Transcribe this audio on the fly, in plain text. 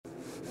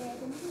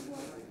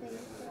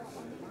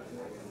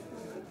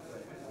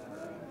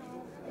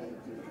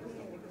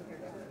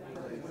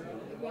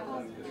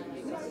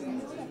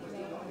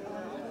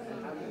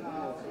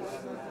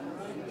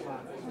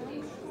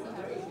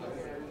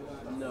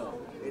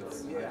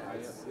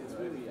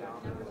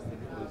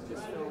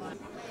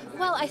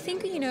Well, I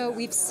think,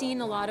 we've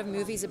seen a lot of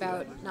movies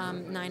about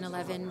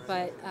 9/11,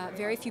 but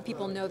very few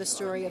people know the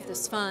story of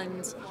this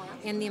fund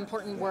and the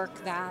important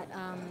work that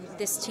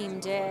this team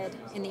did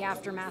in the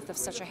aftermath of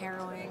such a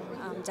harrowing,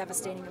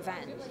 devastating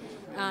event.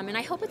 And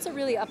I hope it's a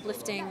really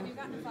uplifting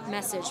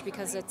message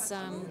because it's,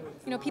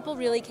 people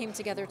really came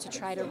together to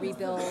try to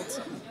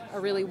rebuild a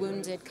really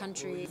wounded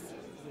country.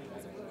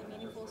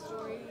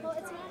 Well,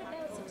 it's not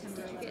about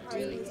September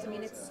 11th. I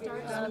mean, it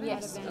starts with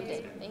Yes, that event,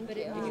 okay, thank but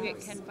you. it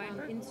moves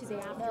into the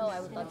aftermath. No, I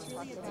would love to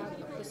talk to you.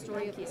 The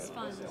story of this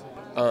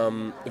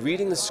fund.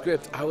 Reading the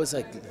script, I was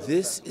like,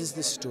 this is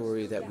the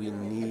story that we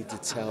need to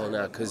tell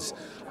now. Because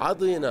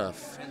oddly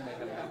enough,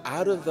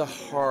 out of the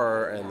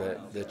horror and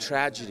the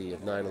tragedy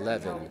of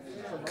 9/11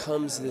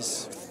 comes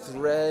this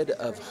thread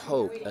of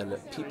hope and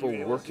people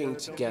working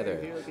together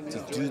to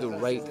do the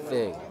right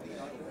thing.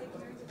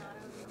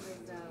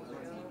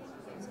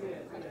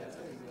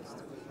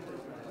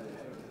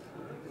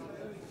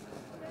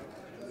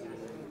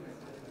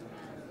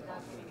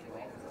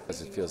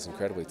 It feels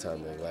incredibly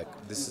timely. Like,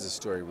 this is a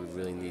story we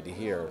really need to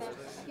hear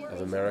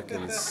of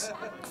Americans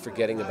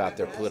forgetting about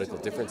their political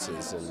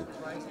differences and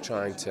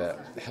trying to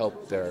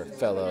help their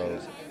fellow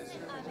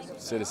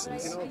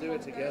citizens. We can all do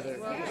it together.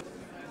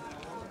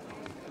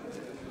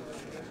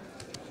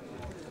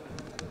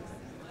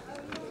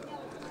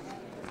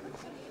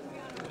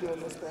 Doing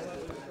this thing.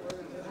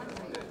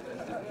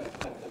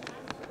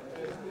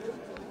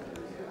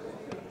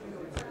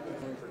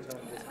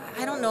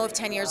 I don't know if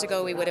 10 years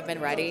ago we would have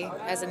been ready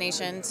as a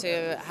nation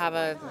to have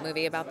a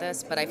movie about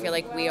this, but I feel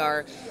like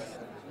we're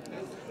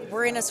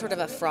in a sort of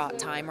a fraught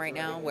time right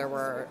now where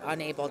we're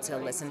unable to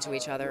listen to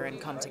each other and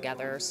come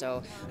together.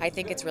 So I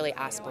think it's really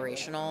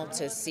aspirational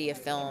to see a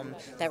film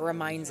that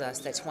reminds us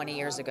that 20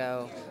 years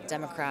ago,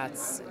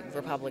 Democrats,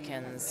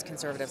 Republicans,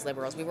 conservatives,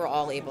 liberals, we were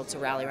all able to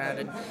rally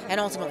around and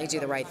ultimately do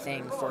the right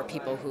thing for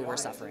people who were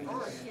suffering.